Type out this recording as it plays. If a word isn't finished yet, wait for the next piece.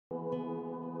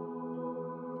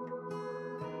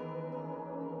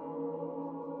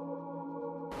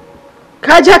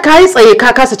Ka ja ka yi tsaye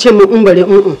ka kasa ce min in bare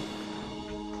in.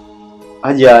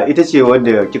 Hajiya ita ce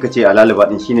wadda kika ce a laluba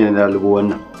din shine na lalubo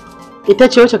wannan.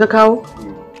 Ita ce wacce ka kawo?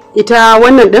 Ita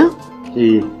wannan din?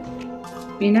 Eh.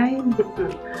 Ina yi?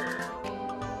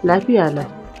 Lafiya la.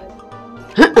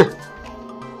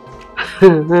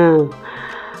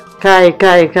 Kai.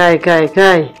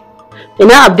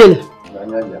 Ina Abdul?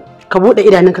 Ka bude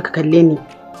idanunka ka kalle ni.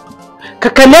 Ka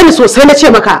kalle ni sosai na ce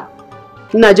maka.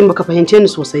 Ina jin baka fahimce ni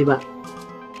sosai ba.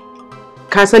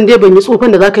 Ka san dai ban yi tsufan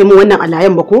da za ka yi min wannan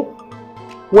alayan ba ko?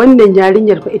 Wannan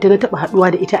yarinyar fa ita na taba haduwa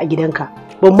da ita a gidanka.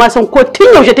 Ban ma san ko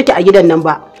tun yaushe take a gidan nan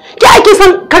ba. Ki ake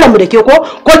san karanmu da ke ko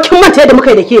kin manta yadda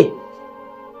muka yi da ke?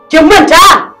 Kin manta?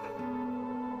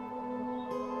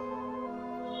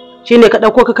 Shine ka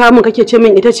dauko ka kawo min kake ce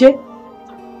min ita ce?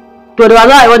 To da ba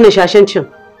za a yi wannan shashancin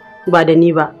ba da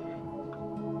ni ba.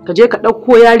 Ka je ka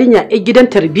dauko yarinya a gidan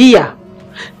tarbiyya.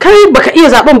 Kai baka iya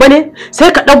zaben bane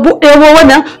sai ka ɗebo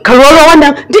wannan ka roro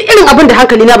wannan duk irin abin da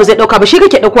hankali na ba zai dauka ba shi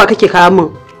kake daukowa kake kawo min.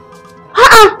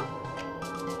 A'a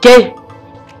ke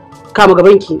kama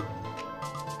gabanki.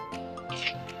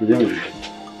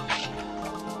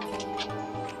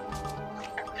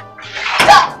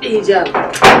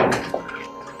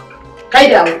 Kai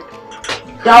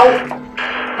dawo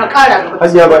ka kara gaba.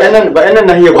 Hajiya ba nan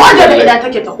na hiya ba. Ko da ina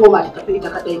take ta koma ta tafi ita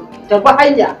kadai ta ba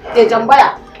hanya ta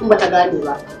jambaya in bata gane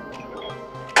ba.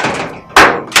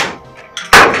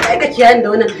 Kai ka kiyaye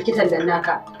da wannan firkitan nan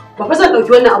naka. Ba fa zan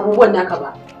dauki wannan abubuwan naka ba.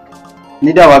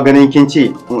 Ni dawa ganin kin ce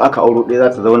in aka auro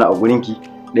ɗaya za ta zauna a gurinki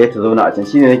ɗaya ta zauna a can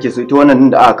shine nake so ita wannan din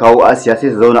da aka kawo Asiya sai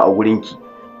ta zauna a gurinki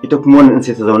ita kuma wannan din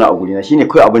sai ta zauna a gurina shine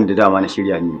kai abin da dama na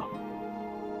shirya ni.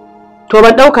 To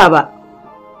ban dauka ba.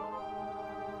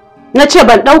 Na ce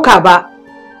ban dauka ba.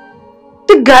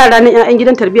 Duk ga ranar 'ya'yan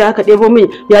gidan tarbiyya haka ɗebo min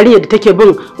yarinya da take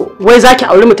bin wai zaki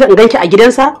auri mutum in ganki a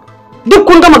gidansa? Duk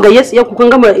kun gama gayyatsiya ku kun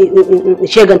gama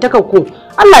shegantakar ku.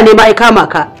 Allah ne ma ai kama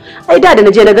ka. Ai da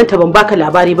naje na ganta ban baka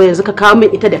labari ba yanzu ka kawo min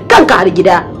ita da kanka har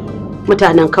gida.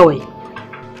 Mutanen kawai.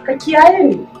 Ka kiyaye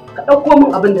ni ka dauko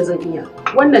min abin da zan iya.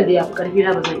 Wannan da yafi karfi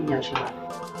na ba zan iya shi ba.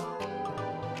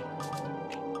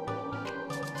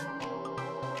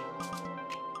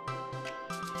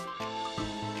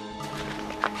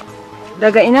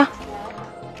 Daga ina?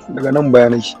 Daga nan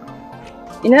bayanai shi.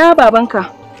 Ina babanka?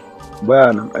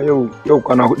 Baya nan, a yau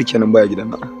kwana 4 kenan baya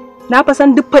gidan nan. Na fa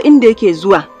san duk fa inda yake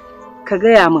zuwa. Ka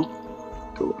gaya min.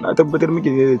 To na tabbatar miki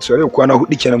ne cewa yau kwana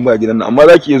 4 kenan baya gidan nan, amma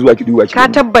zaki iya zuwa ki duba ki. Ka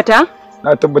tabbata?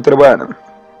 Na tabbatar baya nan.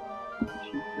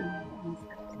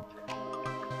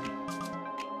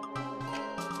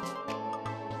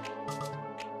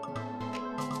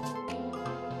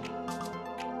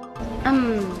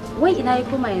 Wai ina ya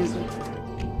koma yanzu?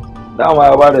 Dama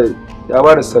ya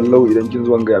bada sallau idan kin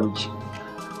zo ga miki.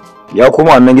 Ya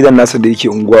koma wannan gidan nasa da yake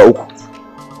unguwa 3.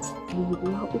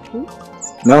 Unguwa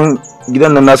 3? Nan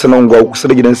gidan nan nasa na unguwa 3 kusa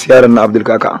da gidan siyaran na Abdul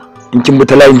Kaka. In kin bi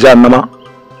ta layin jahannama?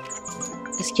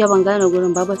 Gaskiya ban gane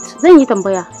gurin babat. Zan yi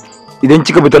tambaya. Idan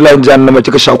kika bi ta layin jahannama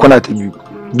kika sha kwana ta biyu.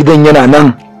 Gidan yana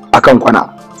nan akan kwana.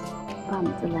 Ba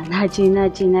matsala.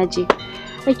 Naje.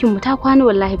 Aikin mu ta kwana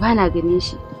wallahi bana ganin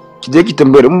shi. Ki je ki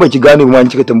tambayar in baki gane kuma in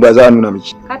kika tambaya za a nuna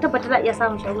miki. Ka tabbata za a iya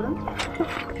samun shagurin?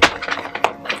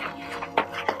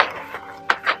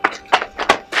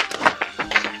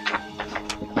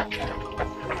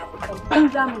 An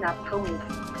zamu na kawo.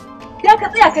 Ya ka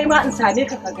tsaya kai ma in same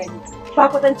ka gani. Ba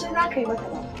kwatance za ka yi mata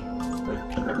ba.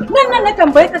 Nan na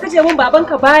tambaye ka kace mun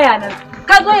babanka baya nan.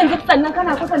 Ka zo yanzu sannan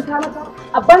kana kwatanta mata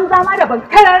a banza ma da ban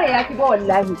karare ya ki ba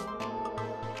wallahi.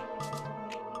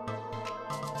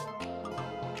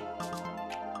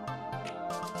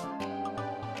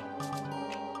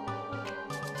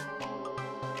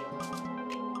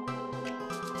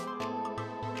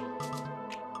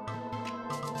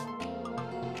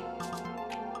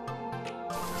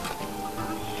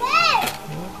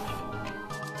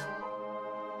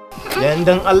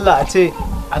 dan Allah a ce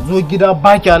a zo gida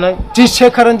ba nan tun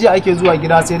shekaran jiya ake zuwa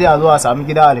gida sai dai a zo a samu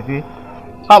gida a rufe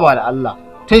ba da Allah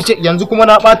tun yanzu kuma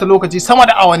na bata lokaci sama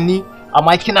da awanni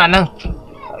amma kina nan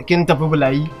kin tafi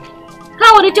bulayi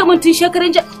ka wani ce mun tun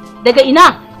shekaran jiya daga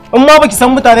ina in ma baki san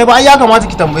mutane ba ai ya kamata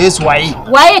ki tambaye su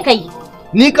waye kai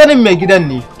ni kanin mai gidan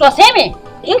ne to sai me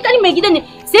in kanin mai gidan ne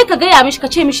sai ka gaya mishi ka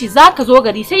ce mishi zaka zo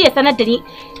gari sai ya sanar da ni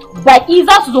baki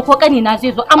za su zo ko kani na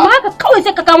zai zo amma haka kawai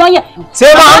sai ka kama hanya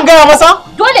sai ma an gaya masa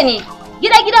dole ne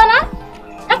gida na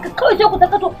haka kawai sai ku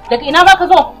takato daga ina za ka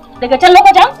zo daga can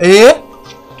lokacin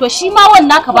to shi ma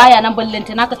wannan ka baya nan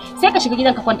ballanta naka sai ka shiga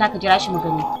gidan ka kwanta ka jira shi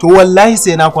magani to wallahi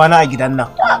sai na kwana a gidan nan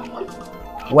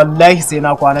wallahi sai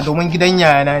na kwana domin gidan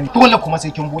yayana ne dole kuma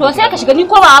sai kin bude to sai ka shiga ni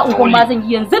ko ba ungon ma zan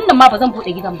yi yanzu nan ma ba zan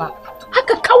bude gidan ba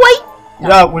haka kawai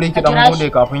Ya hakuri ki dan bude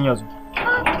kafin ya zo.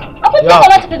 Abin da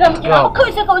kamata ka ga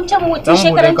kawai sai ka wance mu wuce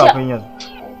shekaran jiya. Kafin ya zo.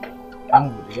 Dan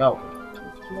bude ya.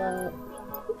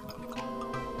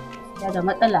 Ya da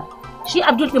matsala. Shi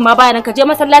Abdul din ma bayan ka je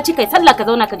masallaci kai sallah ka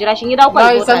zauna ka jira shi ya dawo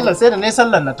kwana. Nayi sallah sai da nayi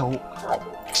sallar na taho.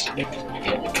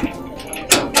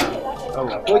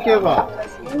 Okay ba.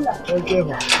 Okay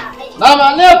ba. Salamu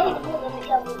alaikum.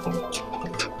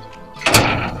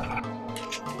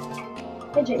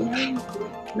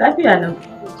 Lafiya nan.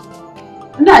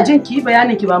 Ina jin ki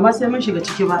bayanin ki ba ma sai mun shiga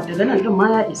ciki ba, daga nan din ma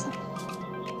ya isa.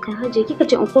 Kai Hajiya kika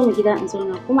ce in koma gida in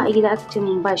zauna, kuma a gida aka ce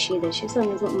mun ba shaida, shi yasa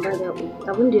na zo in ba da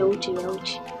abin da ya wuce ya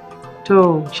wuce.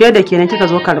 To, shaida kenan kika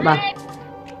zo karba.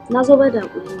 Na zo ba da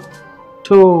hakuri.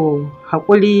 To,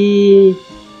 hakuri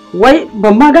wai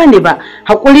ban ma gane ba.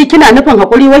 Hakuri kina nufin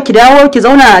hakuri wai ki dawo ki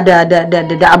zauna da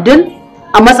Abdul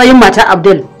a matsayin mata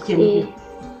Abdul.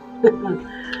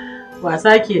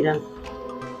 Wasa kenan.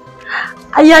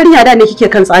 Ai yarinya da ne kike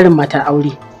kan tsarin mata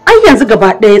aure. Ai yanzu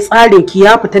gaba ɗaya tsarin ki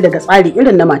ya fita daga tsari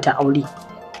irin na mata aure.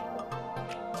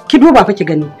 Ki duba fa ki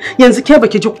gani. Yanzu ke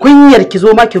baki ji kunyar ki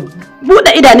zo ma ki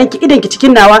bude idanunki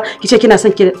cikin nawa ki ce kina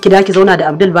son ki da ki zauna da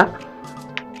Abdul ba?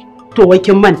 To wai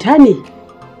kin manta ne?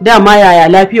 Dama yaya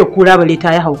lafiyar kura bare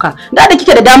ta yi hauka. Da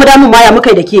kike da damu maya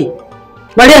mukai da ke.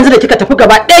 Bari yanzu da kika tafi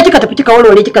gaba ɗaya kika tafi kika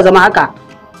warware kika zama haka.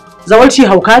 Zawalci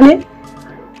hauka ne?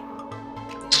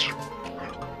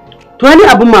 To wani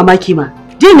abun mamaki ma.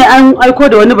 Ji ne an aiko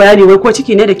da wani bayani wai ko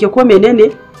ciki ne da ke ko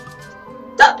menene?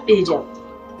 Ta eja.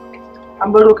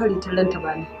 An baro kari tallanta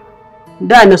bani.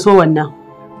 Da na so wannan.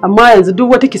 Amma yanzu duk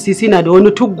wata kisisi na da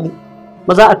wani tuggu.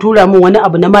 Ba za a tura min wani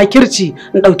abu na makirci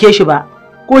in dauke shi ba.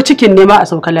 Ko cikin ne ma a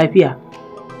sauka lafiya.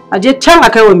 A je can a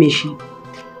kai wa me shi.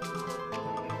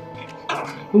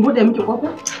 In bude miki kofa?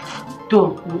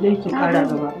 To, bude ki kara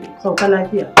gaba. Sauka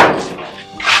lafiya.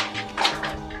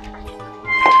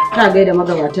 Ka gaida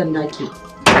magabatan naki.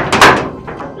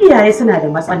 Iyaye suna da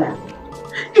matsala.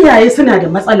 Iyaye suna da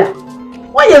matsala.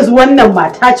 Wai yanzu wannan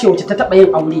mata ce wacce ta taba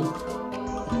yin aure.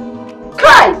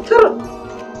 Kai, tur.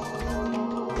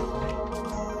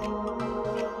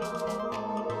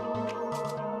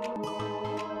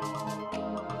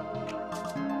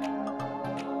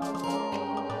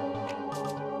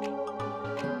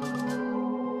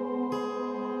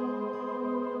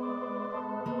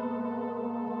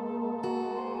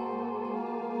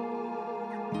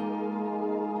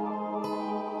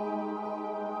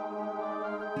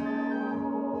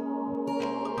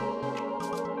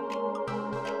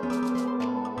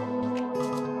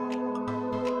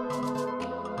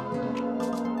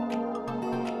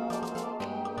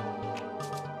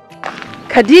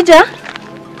 Khadija,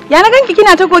 ya na ganki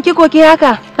kina ta koke-koke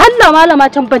haka? Allah malama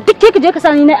tamban duk ke je ka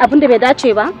sani ne abin da bai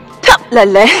dace ba. Tab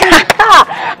lalle.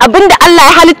 Abinda Allah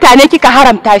ya halitta ne kika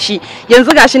haramta shi.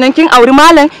 Yanzu gashi nan kin auri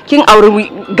malam, kin auri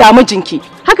ga mijinki.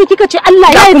 Haka kika ce Allah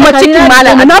ya yi kuma cikin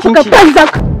malam a munafuka banza.